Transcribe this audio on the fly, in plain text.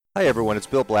Hi, everyone. It's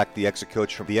Bill Black, the Exit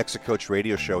Coach from the Exit Coach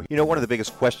Radio Show. You know, one of the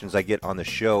biggest questions I get on the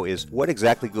show is what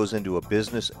exactly goes into a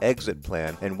business exit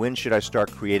plan and when should I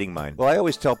start creating mine? Well, I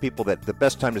always tell people that the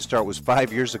best time to start was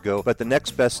 5 years ago, but the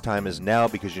next best time is now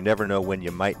because you never know when you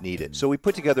might need it. So we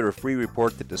put together a free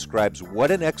report that describes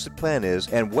what an exit plan is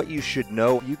and what you should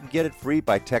know. You can get it free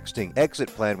by texting exit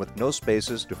plan with no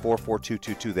spaces to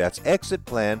 44222. That's exit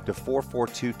plan to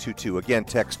 44222. Again,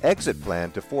 text exit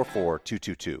plan to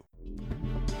 44222.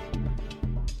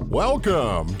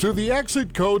 Welcome to the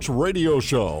Exit Coach Radio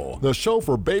Show, the show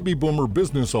for baby boomer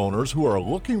business owners who are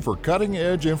looking for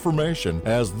cutting-edge information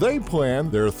as they plan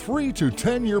their 3 to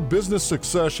 10-year business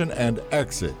succession and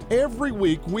exit. Every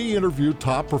week, we interview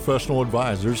top professional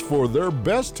advisors for their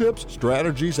best tips,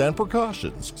 strategies, and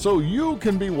precautions so you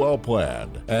can be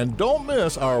well-planned. And don't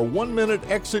miss our 1-minute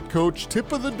Exit Coach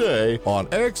tip of the day on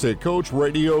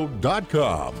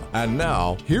exitcoachradio.com. And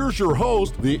now, here's your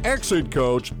host, the Exit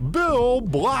Coach, Bill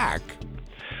Black.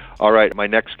 All right, my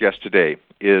next guest today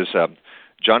is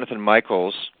Jonathan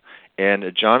Michaels, and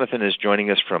Jonathan is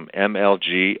joining us from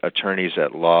MLG Attorneys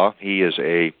at Law. He is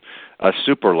a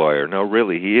super lawyer. No,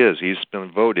 really, he is. He's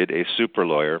been voted a super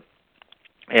lawyer,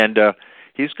 and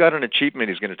he's got an achievement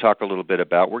he's going to talk a little bit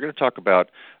about. We're going to talk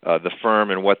about the firm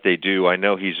and what they do. I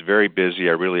know he's very busy.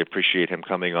 I really appreciate him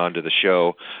coming on to the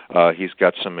show. He's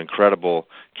got some incredible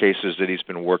cases that he's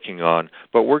been working on.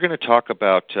 But we're going to talk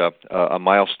about a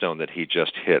milestone that he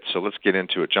just hit. So let's get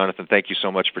into it. Jonathan, thank you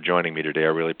so much for joining me today. I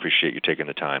really appreciate you taking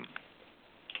the time.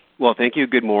 Well, thank you.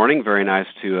 Good morning. Very nice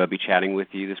to be chatting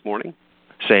with you this morning.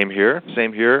 Same here.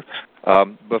 Same here.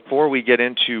 Before we get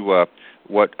into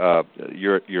what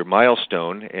your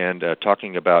milestone and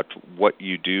talking about what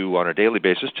you do on a daily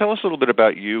basis, tell us a little bit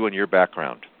about you and your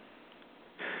background.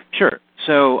 Sure.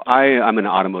 So I'm an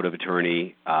automotive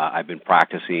attorney. I've been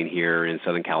practicing here in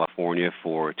Southern California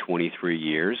for 23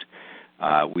 years.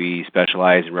 We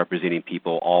specialize in representing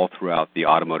people all throughout the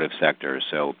automotive sector.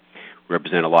 So we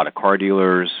represent a lot of car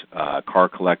dealers, car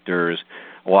collectors,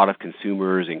 a lot of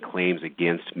consumers and claims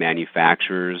against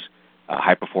manufacturers,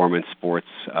 high-performance sports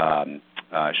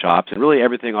shops, and really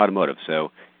everything automotive.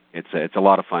 So it's a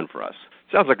lot of fun for us.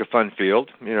 Sounds like a fun field.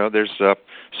 You know, there's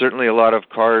certainly a lot of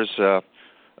cars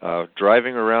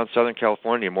driving around Southern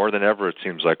California more than ever, it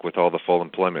seems like, with all the full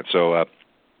employment. So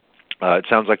it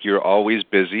sounds like you're always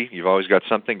busy. You've always got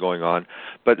something going on.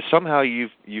 But somehow you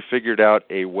figured out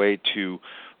a way to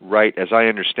write, as I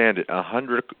understand it,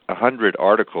 100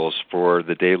 articles for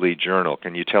the Daily Journal.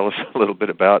 Can you tell us a little bit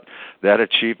about that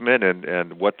achievement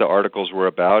and what the articles were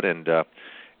about, and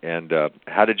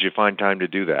how did you find time to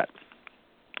do that?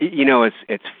 You know,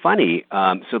 it's funny.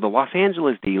 So the Los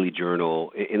Angeles Daily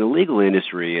Journal, in the legal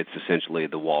industry, it's essentially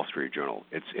the Wall Street Journal.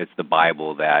 It's the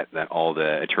Bible that all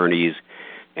the attorneys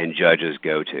and judges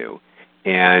go to.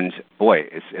 And boy,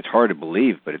 it's hard to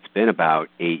believe, but it's been about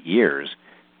 8 years.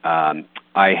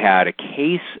 I had a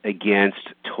case against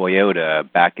Toyota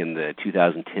back in the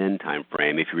 2010 time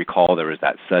frame. If you recall, there was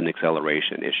that sudden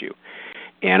acceleration issue.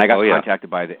 And I got contacted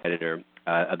by the editor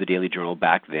of the Daily Journal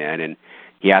back then, and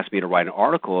he asked me to write an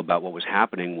article about what was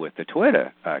happening with the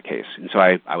Toyota case. And so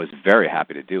I was very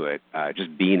happy to do it.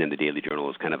 Just being in the Daily Journal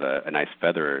is kind of a nice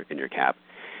feather in your cap.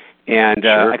 And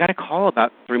Sure. I got a call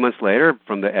about 3 months later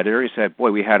from the editor. He said,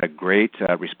 boy, we had a great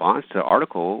response to the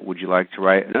article. Would you like to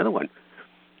write another one?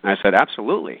 And I said,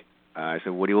 absolutely. I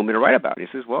said, what do you want me to write about? He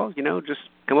says, well, just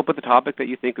come up with a topic that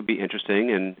you think would be interesting.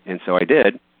 And so I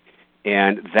did.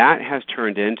 And that has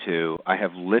turned into, I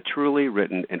have literally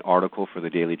written an article for the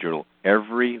Daily Journal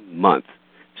every month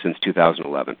since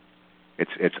 2011.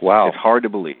 Wow. It's hard to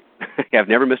believe. I've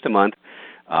never missed a month.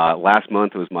 Last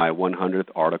month was my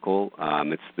 100th article.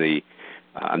 I'm the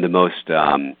most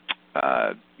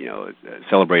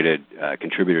celebrated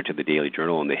contributor to the Daily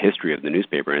Journal in the history of the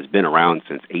newspaper, and it's been around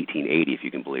since 1880, if you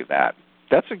can believe that.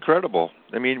 That's incredible.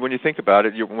 I mean, when you think about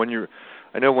it, when you're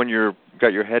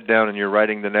got your head down and you're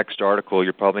writing the next article,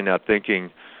 you're probably not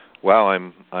thinking, "Wow,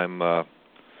 I've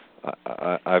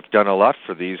done a lot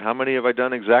for these. How many have I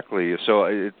done exactly?" So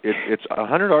it's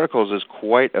 100 articles is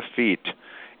quite a feat,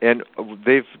 and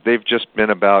they've just been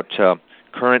about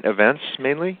current events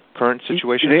mainly, current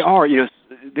situations. They are,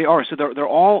 they are. So they're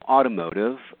all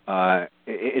automotive.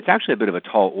 It's actually a bit of a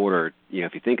tall order,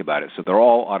 if you think about it. So they're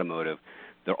all automotive.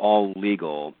 They're all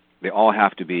legal. They all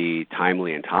have to be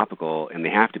timely and topical, and they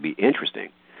have to be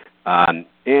interesting. So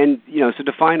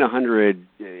to find 100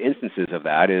 instances of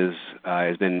that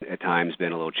has been at times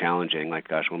been a little challenging. Like,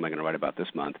 gosh, what am I going to write about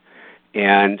this month?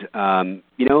 And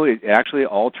it actually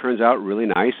all turns out really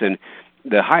nice. And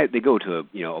they go to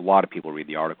a lot of people read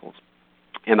the articles.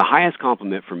 And the highest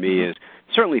compliment for me is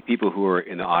certainly people who are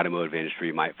in the automotive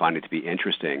industry might find it to be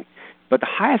interesting. But the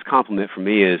highest compliment for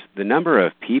me is the number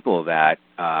of people that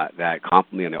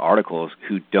compliment me on the articles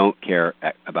who don't care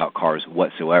about cars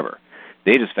whatsoever.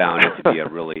 They just found it to be a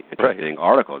really interesting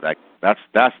article. That's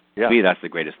to me, that's the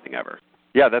greatest thing ever.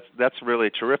 Yeah, that's really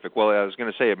terrific. Well, I was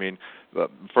going to say, I mean,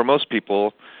 for most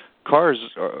people, cars,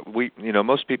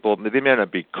 most people, they may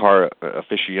not be car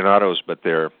aficionados, but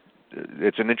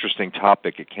it's an interesting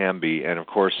topic. It can be, and of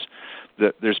course,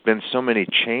 there's been so many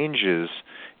changes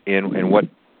in what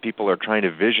people are trying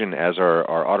to vision as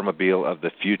our automobile of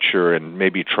the future, and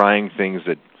maybe trying things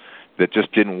that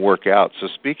just didn't work out. So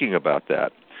speaking about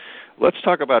that, let's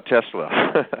talk about Tesla.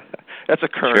 That's a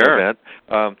current event.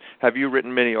 Have you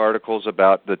written many articles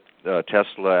about the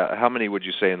Tesla? How many would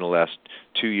you say in the last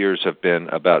 2 years have been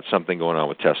about something going on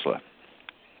with Tesla?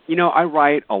 I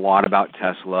write a lot about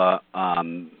Tesla,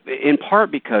 in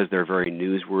part because they're very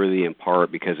newsworthy, in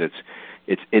part because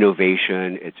it's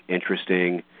innovation, it's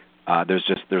interesting.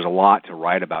 There's a lot to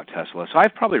write about Tesla. So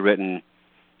I've probably written,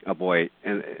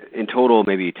 in total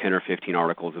maybe 10 or 15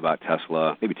 articles about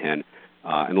Tesla, maybe 10.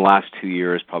 In the last 2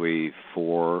 years, probably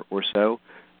 4 or so.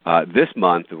 This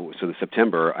month, so in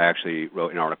September, I actually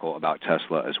wrote an article about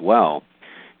Tesla as well.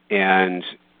 And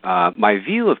my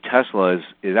view of Tesla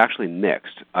is actually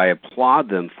mixed. I applaud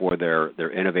them for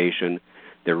their innovation.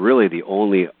 They're really the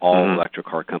only all-electric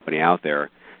car company out there.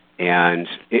 And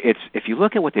if you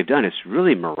look at what they've done, it's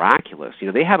really miraculous.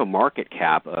 They have a market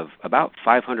cap of about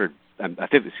 $50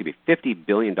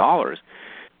 billion,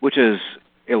 which is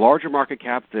a larger market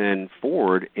cap than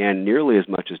Ford and nearly as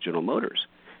much as General Motors.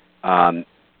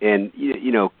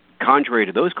 Contrary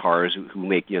to those cars who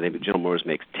make, General Motors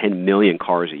makes 10 million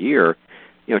cars a year,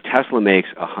 Tesla makes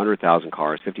 100,000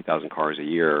 cars, 50,000 cars a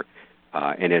year,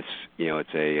 and it's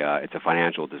a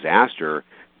financial disaster.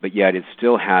 But yet it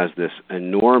still has this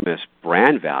enormous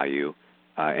brand value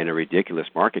and a ridiculous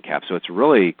market cap. So it's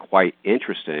really quite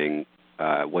interesting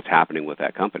what's happening with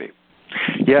that company.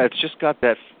 Yeah, it's just got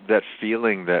that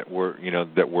feeling that we're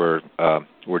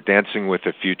dancing with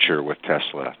the future with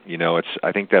Tesla.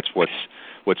 I think that's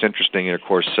what's interesting. And of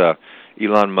course,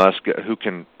 Elon Musk, who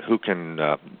can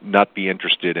not be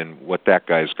interested in what that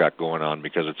guy's got going on,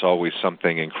 because it's always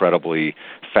something incredibly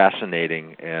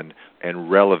fascinating and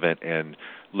relevant and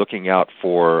looking out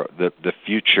for the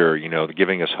future.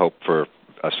 Giving us hope for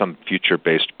some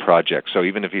future-based project. So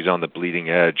even if he's on the bleeding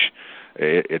edge,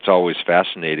 it's always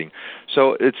fascinating.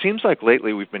 So it seems like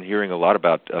lately we've been hearing a lot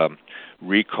about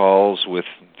recalls with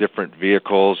different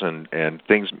vehicles and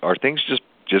things. Are things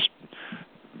just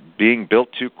being built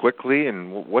too quickly,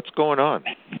 and what's going on?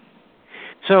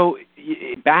 So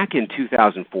back in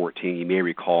 2014, you may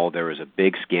recall there was a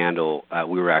big scandal.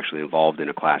 We were actually involved in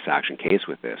a class action case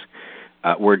with this,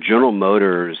 where General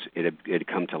Motors, it had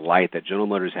come to light that General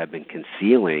Motors had been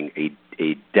concealing a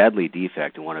deadly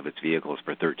defect in one of its vehicles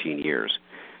for 13 years.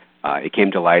 It came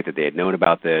to light that they had known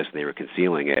about this, and they were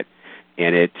concealing it.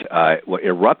 And what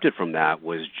erupted from that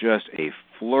was just a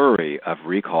flurry of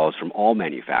recalls from all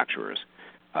manufacturers.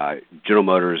 General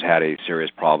Motors had a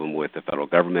serious problem with the federal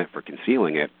government for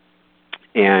concealing it.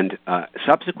 And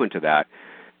subsequent to that,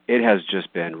 it has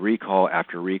just been recall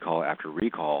after recall after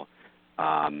recall.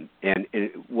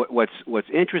 What's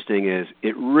interesting is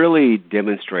it really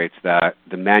demonstrates that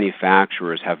the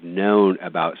manufacturers have known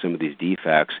about some of these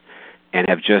defects and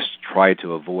have just tried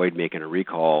to avoid making a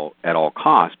recall at all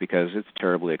costs because it's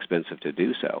terribly expensive to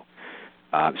do so.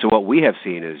 So what we have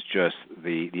seen is just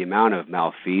the amount of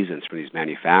malfeasance from these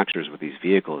manufacturers with these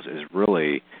vehicles is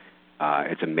really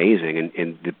it's amazing.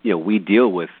 And we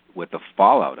deal with the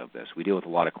fallout of this. We deal with a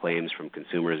lot of claims from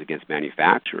consumers against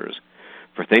manufacturers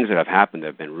for things that have happened that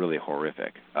have been really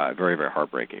horrific, very, very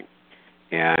heartbreaking.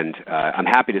 And I'm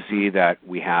happy to see that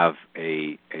we have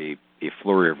a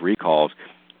flurry of recalls.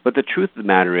 But the truth of the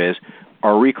matter is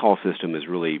our recall system is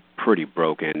really pretty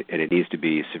broken, and it needs to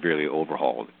be severely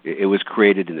overhauled. It was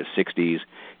created in the 60s,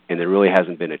 and there really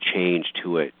hasn't been a change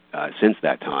to it since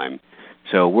that time.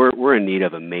 So we're in need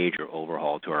of a major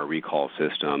overhaul to our recall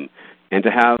system and to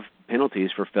have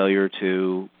penalties for failure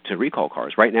to recall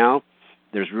cars. Right now,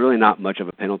 there's really not much of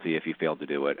a penalty if you fail to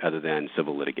do it other than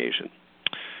civil litigation.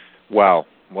 Wow.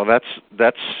 Well, that's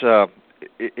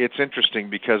it's interesting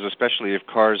because especially if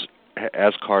cars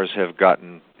have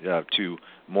gotten to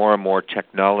more and more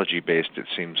technology-based, it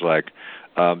seems like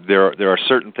there are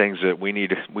certain things that we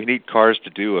need cars to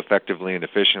do effectively and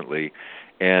efficiently,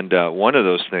 And one of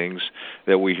those things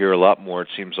that we hear a lot more, it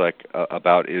seems like,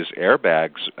 about is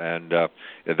airbags. And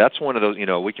that's one of those,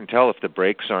 we can tell if the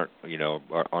brakes aren't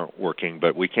working,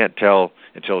 but we can't tell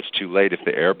until it's too late if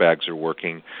the airbags are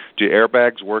working. Do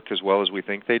airbags work as well as we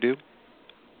think they do?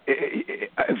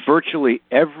 Virtually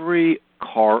every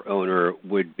car owner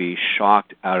would be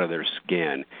shocked out of their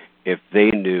skin if they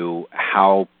knew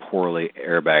how poorly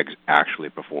airbags actually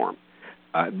perform.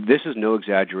 This is no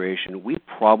exaggeration. We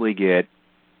probably get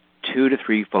 2 to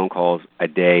 3 phone calls a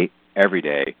day, every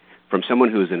day, from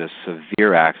someone who's in a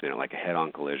severe accident, like a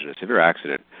head-on collision, a severe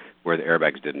accident where the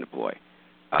airbags didn't deploy.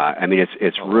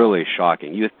 It's really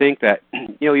shocking. You would think that,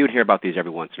 you would hear about these every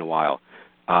once in a while.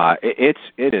 It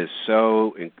is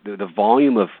so, the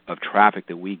volume of traffic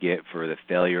that we get for the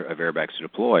failure of airbags to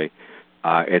deploy,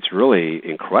 it's really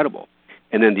incredible.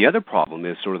 And then the other problem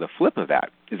is sort of the flip of that,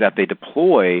 is that they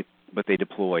deploy, but they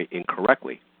deploy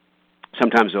incorrectly.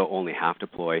 Sometimes they'll only half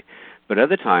deploy, but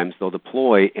other times they'll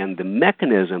deploy and the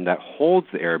mechanism that holds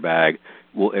the airbag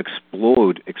will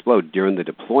explode during the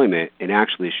deployment and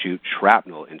actually shoot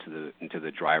shrapnel into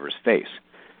the driver's face.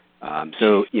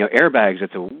 Airbags,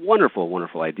 it's a wonderful,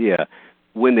 wonderful idea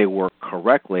when they work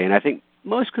correctly. And I think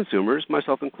most consumers,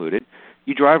 myself included,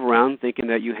 you drive around thinking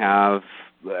that you have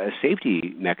a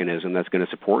safety mechanism that's going to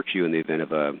support you in the event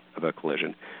of a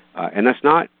collision, and that's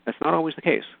not always the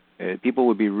case. People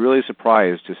would be really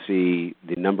surprised to see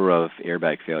the number of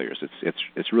airbag failures.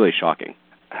 It's really shocking.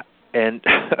 And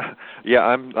yeah,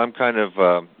 I'm kind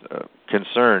of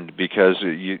concerned because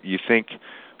you think,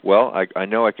 well, I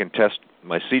know I can test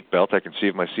my seatbelt. I can see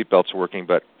if my seatbelt's working,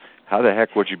 but how the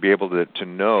heck would you be able to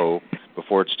know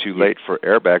before it's too late for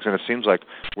airbags? And it seems like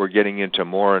we're getting into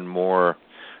more and more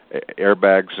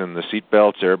airbags in the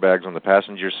seatbelts, airbags on the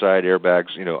passenger side,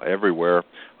 airbags, everywhere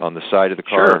on the side of the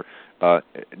car. Sure.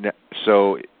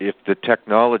 So if the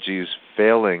technology is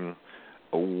failing,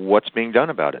 what's being done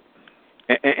about it?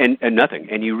 And nothing.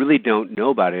 And you really don't know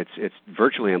about it. It's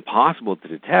virtually impossible to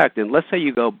detect. And let's say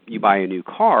you buy a new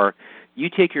car, you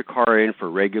take your car in for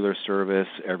regular service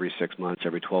every 6 months,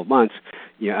 every 12 months,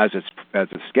 as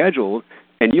it's scheduled,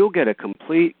 and you'll get a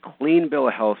complete clean bill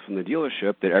of health from the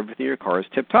dealership that everything in your car is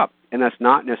tip-top. And that's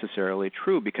not necessarily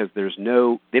true because they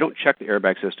don't check the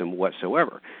airbag system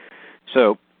whatsoever.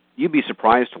 So you'd be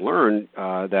surprised to learn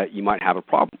that you might have a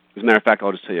problem. As a matter of fact,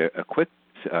 I'll just tell you a quick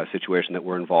situation that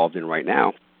we're involved in right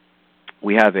now.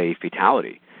 We have a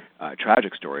fatality, a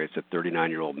tragic story. It's a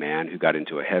 39-year-old man who got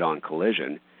into a head-on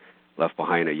collision, left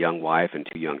behind a young wife and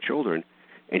 2 young children,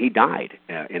 and he died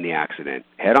in the accident.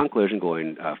 Head-on collision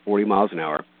going 40 miles an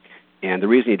hour, and the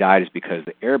reason he died is because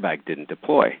the airbag didn't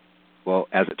deploy. Well,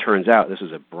 as it turns out, this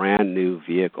is a brand-new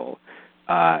vehicle.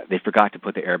 They forgot to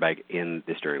put the airbag in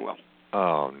the steering wheel.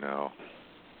 Oh, no.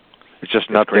 It's just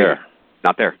not there.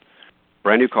 Not there.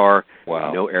 Brand new car,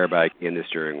 wow. No airbag in the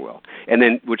steering wheel. And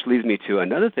then, which leads me to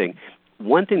another thing.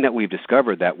 One thing that we've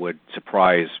discovered that would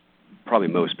surprise probably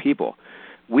most people,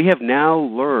 we have now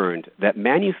learned that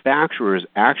manufacturers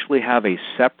actually have a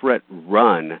separate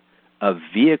run of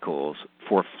vehicles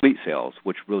for fleet sales,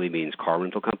 which really means car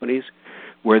rental companies,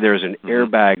 where there's an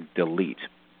airbag delete.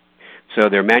 So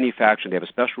they're manufacturing, they have a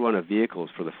special run of vehicles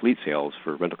for the fleet sales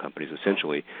for rental companies,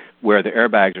 essentially, where the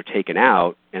airbags are taken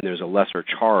out and there's a lesser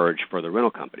charge for the rental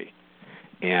company.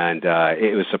 And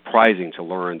it was surprising to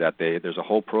learn that there's a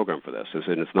whole program for this,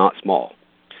 and it's not small.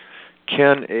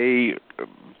 Can a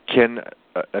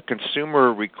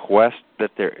consumer request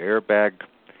that their airbag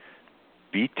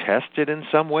be tested in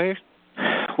some way?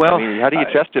 Well, how do you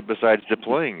test it besides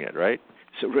deploying it, right?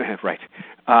 So, right.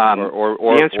 Or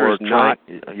the answer is not.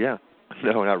 Yeah.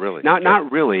 No, not really.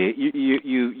 Not really.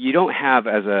 You don't have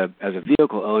as a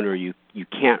vehicle owner. You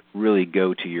can't really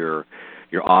go to your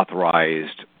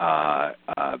authorized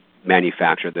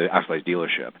manufacturer, the authorized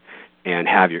dealership, and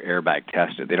have your airbag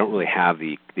tested. They don't really have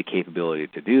the capability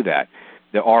to do that.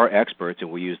 There are experts,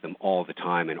 and we use them all the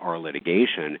time in our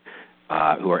litigation,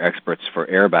 who are experts for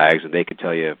airbags, and they can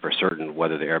tell you for certain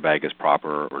whether the airbag is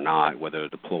proper or not, whether to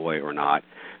deploy or not.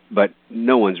 But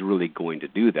no one's really going to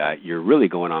do that. You're really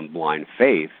going on blind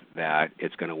faith that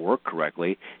it's going to work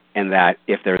correctly, and that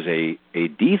if there's a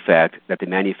defect, that the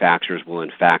manufacturers will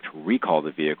in fact recall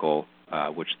the vehicle,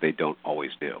 which they don't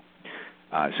always do.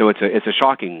 So it's a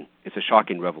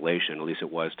shocking revelation, at least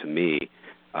it was to me,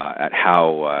 at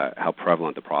how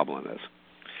prevalent the problem is.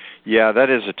 Yeah, that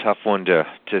is a tough one to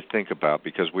think about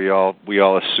because we all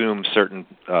assume certain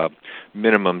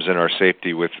minimums in our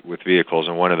safety with vehicles,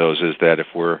 and one of those is that if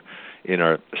we're in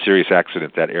a serious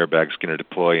accident, that airbag's going to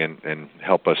deploy and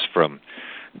help us from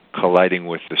colliding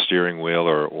with the steering wheel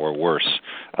or worse.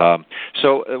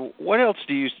 So what else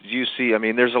do you see? I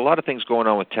mean, there's a lot of things going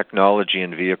on with technology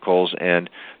in vehicles, and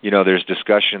there's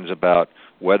discussions about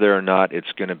whether or not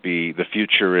it's going to be, the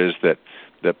future is that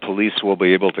the police will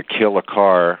be able to kill a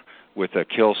car with a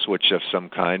kill switch of some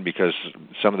kind because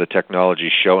some of the technology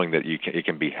is showing that it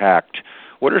can be hacked.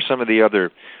 What are some of the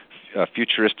other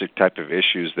futuristic type of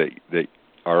issues that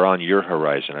are on your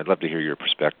horizon? I'd love to hear your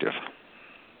perspective.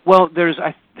 Well, there's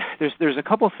a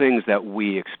couple things that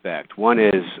we expect. One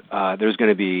is there's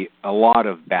going to be a lot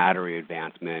of battery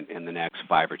advancement in the next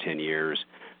 5 or 10 years.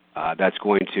 That's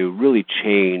going to really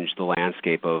change the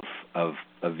landscape of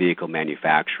vehicle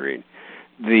manufacturing.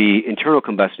 The internal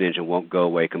combustion engine won't go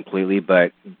away completely,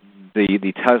 but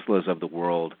the Teslas of the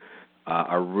world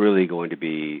are really going to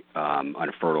be on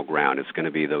fertile ground. It's going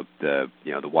to be the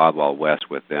wild, wild west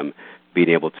with them being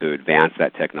able to advance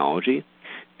that technology.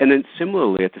 And then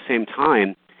similarly, at the same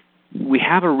time, we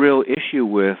have a real issue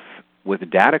with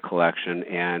data collection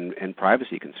and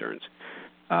privacy concerns.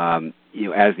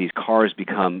 As these cars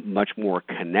become much more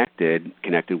connected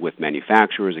with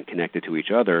manufacturers and connected to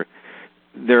each other,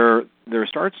 there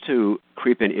starts to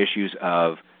creep in issues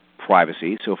of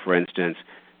privacy. So, for instance,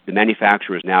 the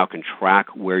manufacturers now can track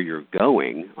where you're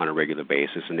going on a regular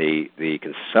basis, and they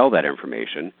can sell that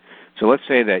information. So let's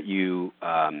say that you,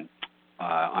 on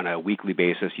a weekly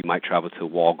basis, you might travel to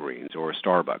Walgreens or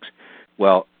Starbucks.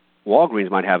 Well, Walgreens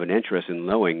might have an interest in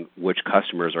knowing which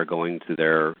customers are going to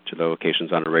their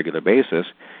locations on a regular basis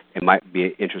and might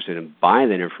be interested in buying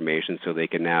that information so they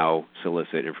can now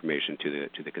solicit information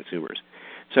to the consumers.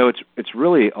 So it's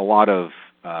really a lot of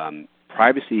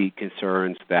privacy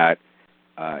concerns that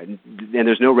and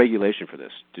there's no regulation for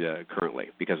this currently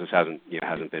because this hasn't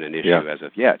been an issue as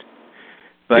of yet.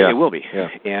 But it will be,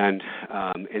 and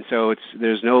so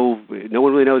there's no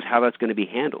one really knows how that's going to be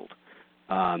handled.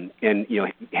 And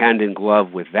hand in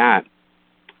glove with that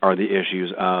are the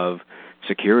issues of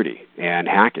security and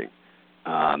hacking.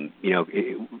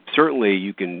 Certainly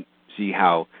you can see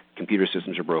how computer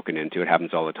systems are broken into. It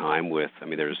happens all the time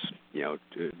there's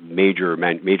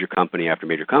major company after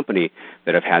major company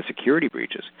that have had security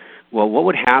breaches. Well, what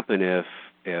would happen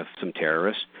if some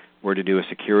terrorists were to do a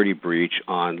security breach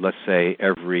on, let's say,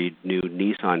 every new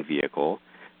Nissan vehicle,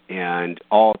 and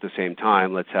all at the same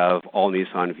time, let's have all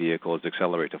Nissan vehicles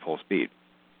accelerate to full speed?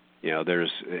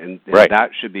 That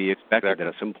should be expected that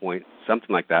at some point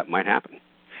something like that might happen.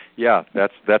 Yeah,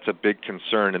 that's a big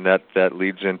concern, and that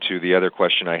leads into the other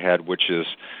question I had, which is,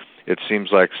 it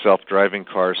seems like self-driving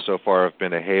cars so far have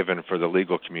been a haven for the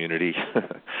legal community.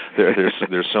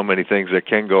 There's so many things that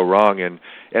can go wrong, and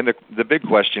the big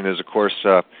question is, of course,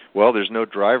 there's no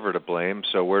driver to blame,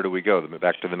 so where do we go?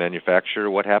 Back to the manufacturer?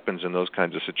 What happens in those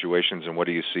kinds of situations, and what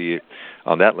do you see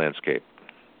on that landscape?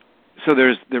 So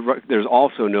there's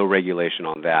also no regulation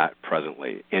on that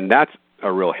presently, and that's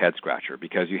a real head scratcher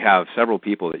because you have several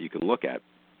people that you can look at.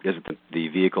 Is it the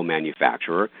vehicle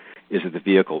manufacturer? Is it the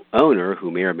vehicle owner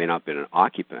who may or may not have been an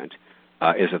occupant?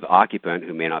 Is it the occupant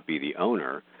who may not be the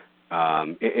owner?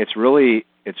 It's really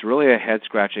a head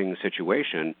scratching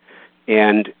situation,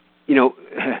 and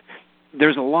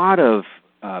there's a lot of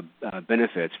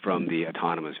benefits from the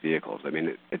autonomous vehicles. I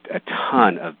mean, a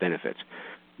ton of benefits,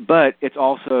 but it's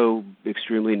also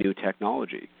extremely new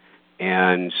technology.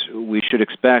 And we should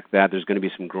expect that there's going to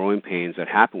be some growing pains that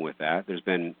happen with that. There's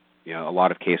been, a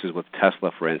lot of cases with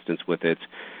Tesla, for instance, with its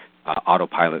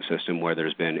autopilot system where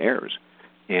there's been errors.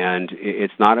 And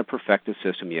it's not a perfected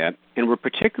system yet. And we're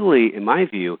particularly, in my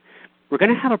view, we're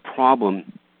going to have a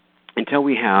problem until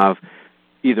we have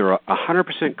either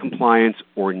 100% compliance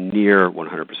or near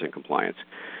 100% compliance.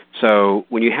 So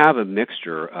when you have a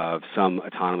mixture of some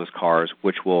autonomous cars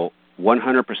which will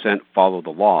 100% follow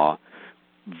the law,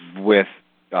 with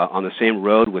on the same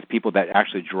road with people that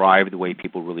actually drive the way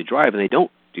people really drive, and they don't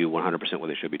do 100% what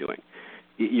they should be doing,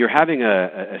 you're having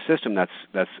a system that's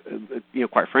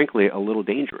quite frankly a little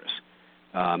dangerous.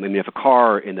 If a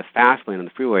car in the fast lane on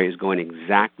the freeway is going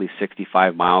exactly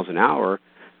 65 miles an hour,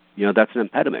 that's an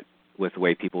impediment with the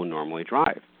way people normally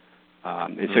drive,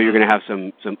 and so you're going to have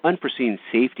some unforeseen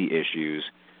safety issues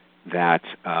that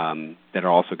are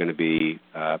also going to be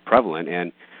prevalent.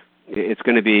 And it's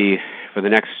going to be, for the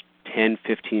next 10,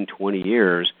 15, 20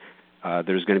 years,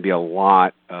 there's going to be a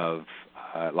lot of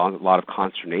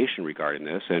consternation regarding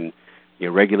this, and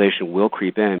regulation will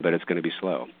creep in, but it's going to be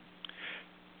slow.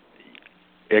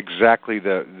 Exactly,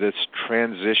 this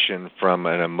transition from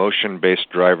an emotion-based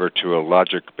driver to a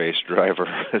logic-based driver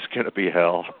is going to be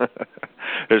hell.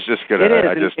 It's just going to.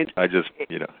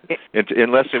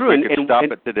 Unless if we could stop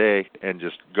it today and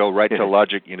just go right to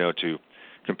logic, to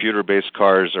computer-based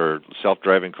cars or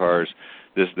self-driving cars,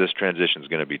 this transition is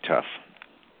going to be tough.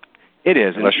 It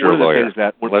is, unless you're a lawyer.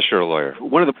 Unless you're a lawyer.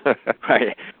 One of the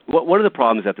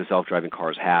problems that the self-driving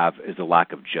cars have is the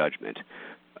lack of judgment.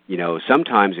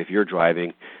 Sometimes if you're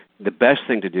driving, the best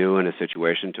thing to do in a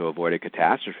situation to avoid a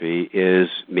catastrophe is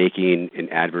making an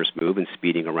adverse move and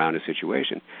speeding around a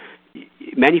situation.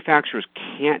 Manufacturers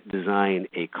can't design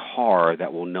a car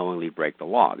that will knowingly break the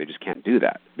law. They just can't do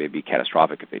that. It'd be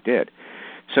catastrophic if they did.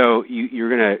 So you're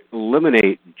going to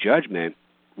eliminate judgment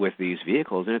with these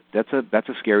vehicles, and that's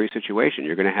a scary situation.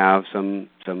 You're going to have some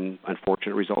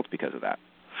unfortunate results because of that.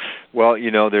 Well,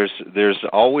 there's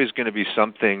always going to be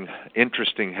something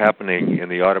interesting happening in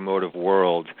the automotive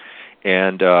world,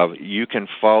 and you can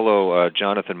follow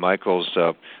Jonathan Michaels.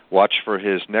 Watch for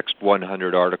his next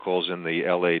 100 articles in the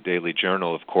LA Daily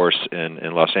Journal, of course, in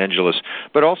Los Angeles.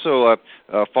 But also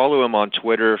follow him on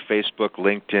Twitter, Facebook,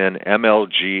 LinkedIn,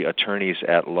 MLG Attorneys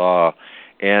at Law.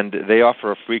 And they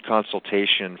offer a free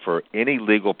consultation for any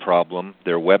legal problem.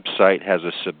 Their website has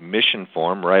a submission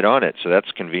form right on it, so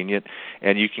that's convenient.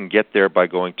 And you can get there by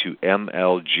going to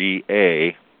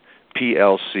MLGA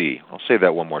PLC. I'll say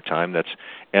that one more time. That's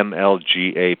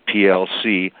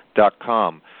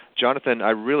MLGAPLC.com. Jonathan,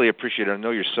 I really appreciate it. I know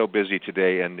you're so busy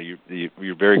today, and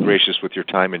you're very gracious with your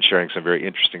time and sharing some very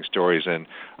interesting stories. And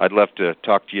I'd love to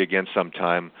talk to you again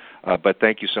sometime. But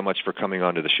thank you so much for coming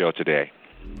on to the show today.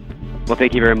 Well,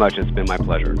 thank you very much. It's been my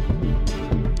pleasure.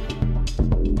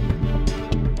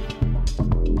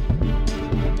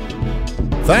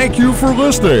 Thank you for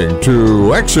listening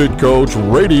to Exit Coach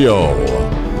Radio.